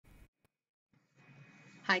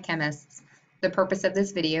Hi chemists. The purpose of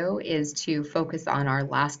this video is to focus on our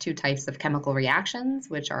last two types of chemical reactions,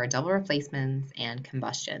 which are double replacements and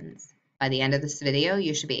combustions. By the end of this video,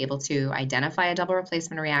 you should be able to identify a double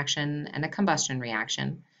replacement reaction and a combustion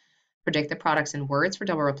reaction, predict the products and words for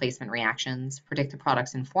double replacement reactions, predict the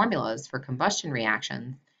products and formulas for combustion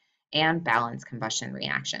reactions, and balance combustion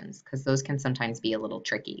reactions, because those can sometimes be a little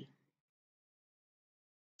tricky.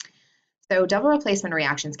 So double replacement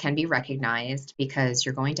reactions can be recognized because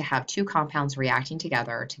you're going to have two compounds reacting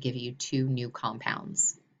together to give you two new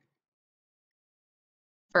compounds.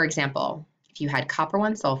 For example, if you had copper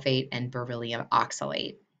 1 sulfate and beryllium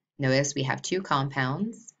oxalate, notice we have two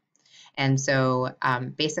compounds. And so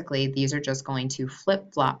basically these are just going to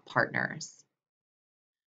flip-flop partners.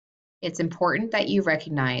 It's important that you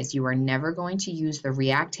recognize you are never going to use the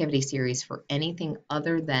reactivity series for anything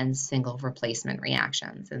other than single replacement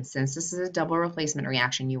reactions. And since this is a double replacement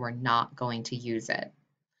reaction, you are not going to use it.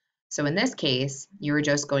 So in this case, you are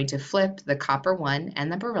just going to flip the copper 1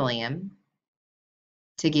 and the beryllium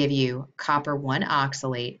to give you copper 1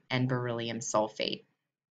 oxalate and beryllium sulfate.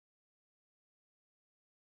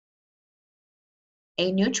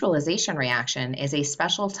 A neutralization reaction is a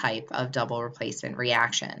special type of double replacement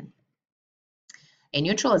reaction. A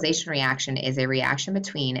neutralization reaction is a reaction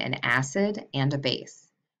between an acid and a base.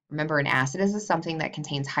 Remember, an acid is something that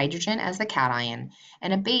contains hydrogen as the cation,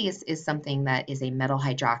 and a base is something that is a metal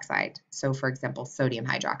hydroxide. So, for example, sodium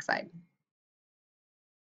hydroxide.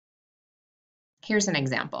 Here's an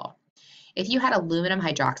example. If you had aluminum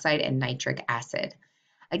hydroxide and nitric acid,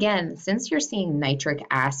 again, since you're seeing nitric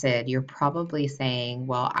acid, you're probably saying,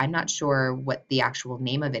 well, I'm not sure what the actual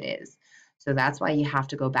name of it is. So that's why you have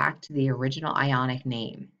to go back to the original ionic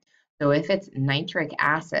name. So if it's nitric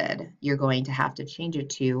acid, you're going to have to change it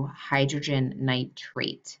to hydrogen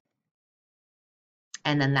nitrate.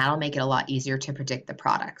 And then that'll make it a lot easier to predict the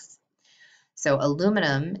products. So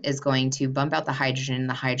aluminum is going to bump out the hydrogen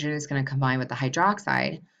is going to combine with the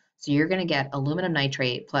hydroxide. So you're going to get aluminum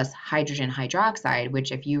nitrate plus hydrogen hydroxide,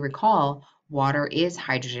 which if you recall, water is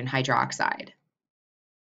hydrogen hydroxide.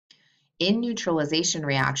 In neutralization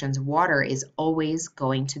reactions, water is always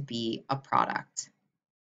going to be a product.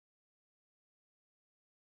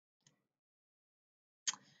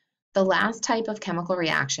 The last type of chemical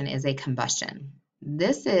reaction is a combustion.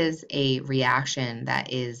 This is a reaction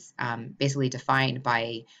that is basically defined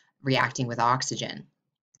by reacting with oxygen.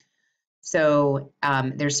 So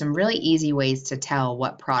there's some really easy ways to tell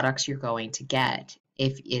what products you're going to get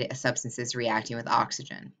if a substance is reacting with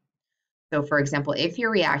oxygen. So for example, if your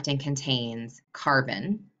reactant contains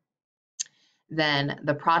carbon, then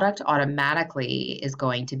the product automatically is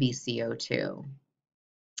going to be CO2.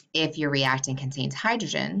 If your reactant contains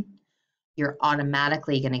hydrogen, you're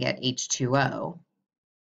automatically going to get H2O.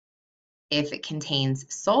 If it contains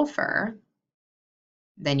sulfur,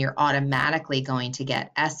 then you're automatically going to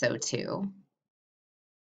get SO2.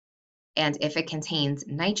 And if it contains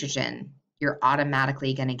nitrogen, you're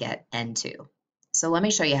automatically going to get N2. So let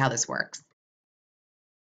me show you how this works.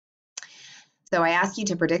 So I ask you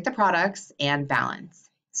to predict the products and balance.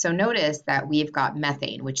 So notice that we've got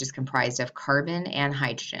methane, which is comprised of carbon and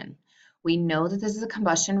hydrogen. We know that this is a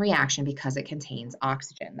combustion reaction because it contains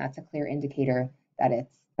oxygen. That's a clear indicator that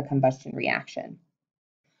it's a combustion reaction.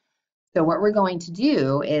 So what we're going to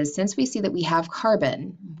do is, since we see that we have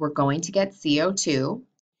carbon, we're going to get CO2.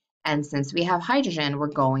 And since we have hydrogen, we're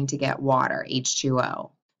going to get water,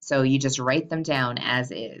 H2O. So you just write them down as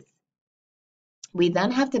is. We then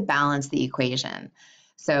have to balance the equation.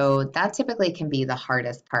 So that typically can be the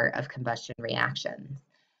hardest part of combustion reactions.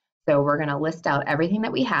 So we're going to list out everything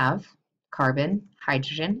that we have: carbon,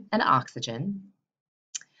 hydrogen, and oxygen.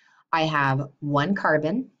 I have 1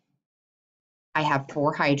 carbon, I have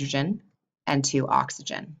 4 hydrogen, and 2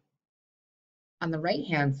 oxygen. On the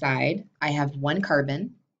right-hand side, I have 1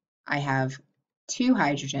 carbon, I have 2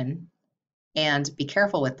 hydrogen, and be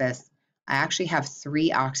careful with this, I actually have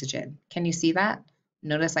 3 oxygen. Can you see that?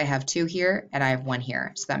 Notice I have 2 here and I have 1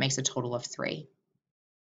 here, so that makes a total of 3.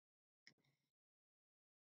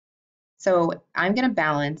 So I'm going to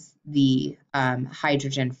balance the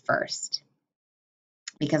hydrogen first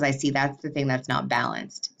because I see that's the thing that's not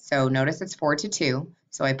balanced. So notice it's 4 to 2,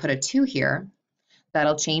 so I put a 2 here.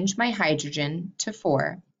 That'll change my hydrogen to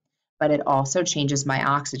 4, but it also changes my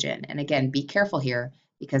oxygen. And again, be careful here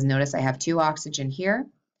because notice I have 2 oxygen here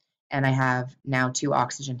and I have now 2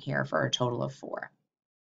 oxygen here for a total of 4.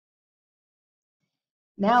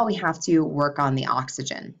 Now we have to work on the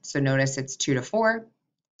oxygen. So notice it's 2 to 4.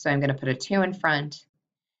 So I'm going to put a 2 in front,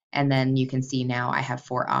 and then you can see now I have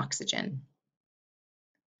 4 oxygen.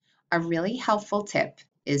 A really helpful tip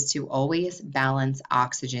is to always balance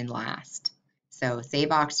oxygen last. So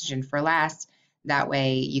save oxygen for last. That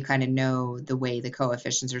way you kind of know the way the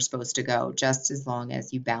coefficients are supposed to go, just as long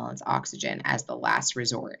as you balance oxygen as the last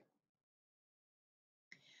resort.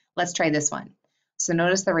 Let's try this one. So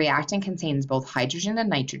notice the reactant contains both hydrogen and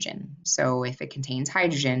nitrogen. So if it contains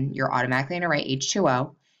hydrogen, you're automatically going to write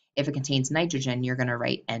H2O. If it contains nitrogen, you're going to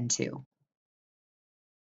write N2.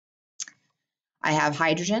 I have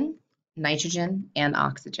hydrogen, nitrogen, and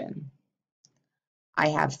oxygen. I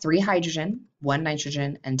have 3 hydrogen, 1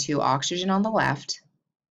 nitrogen, and 2 oxygen on the left.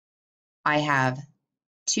 I have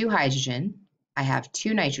 2 hydrogen, I have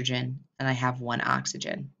 2 nitrogen, and I have 1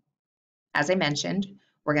 oxygen. As I mentioned,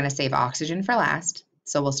 we're going to save oxygen for last,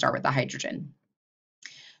 so we'll start with the hydrogen.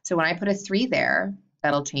 So when I put a 3 there,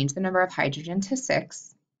 that'll change the number of hydrogen to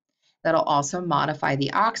 6. That'll also modify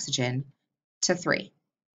the oxygen to 3.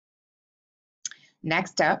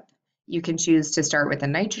 Next up, you can choose to start with the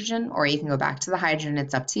nitrogen, or you can go back to the hydrogen,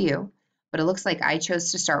 it's up to you. But it looks like I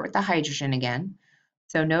chose to start with the hydrogen again.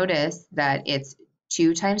 So notice that it's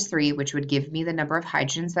 2 times 3, which would give me the number of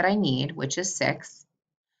hydrogens that I need, which is 6.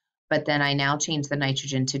 But then I now change the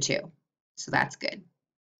nitrogen to 2. So that's good.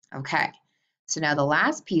 Okay, so now the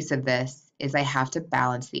last piece of this is I have to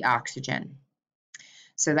balance the oxygen.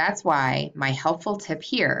 So that's why my helpful tip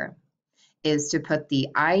here is to put the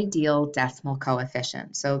ideal decimal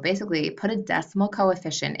coefficient. So basically put a decimal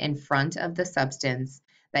coefficient in front of the substance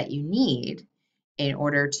that you need in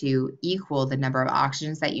order to equal the number of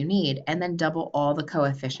oxygens that you need, and then double all the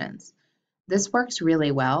coefficients. This works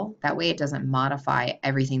really well. That way it doesn't modify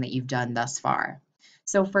everything that you've done thus far.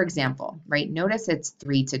 So for example, right, notice it's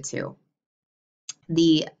 3 to 2.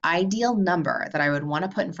 The ideal number that I would want to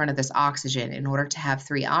put in front of this oxygen in order to have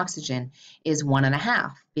 3 oxygen is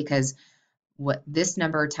 1.5, because what this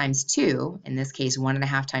number times 2, in this case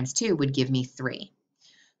 1.5 times 2, would give me 3.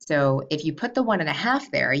 So if you put the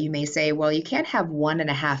 1.5 there, you may say, well, you can't have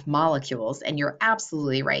 1.5 molecules, and you're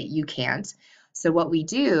absolutely right, you can't. So what we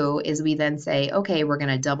do is we then say, okay, we're going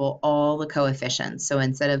to double all the coefficients. So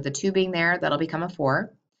instead of the 2 being there, that'll become a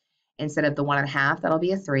 4. Instead of the 1.5, that'll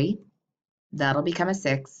be a 3. That'll become a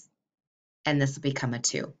 6. And this will become a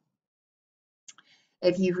 2.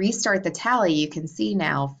 If you restart the tally, you can see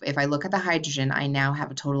now, if I look at the hydrogen, I now have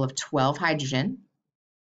a total of 12 hydrogen.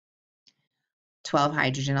 12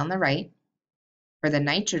 hydrogen on the right. For the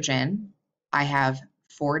nitrogen, I have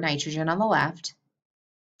 4 nitrogen on the left,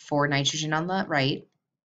 4 nitrogen on the right.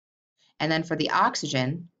 And then for the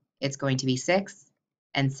oxygen, it's going to be 6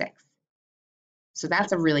 and 6. So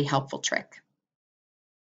that's a really helpful trick.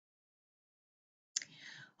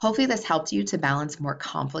 Hopefully this helped you to balance more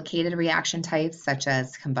complicated reaction types, such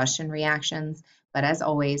as combustion reactions. But as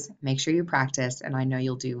always, make sure you practice, and I know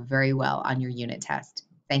you'll do very well on your unit test.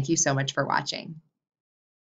 Thank you so much for watching.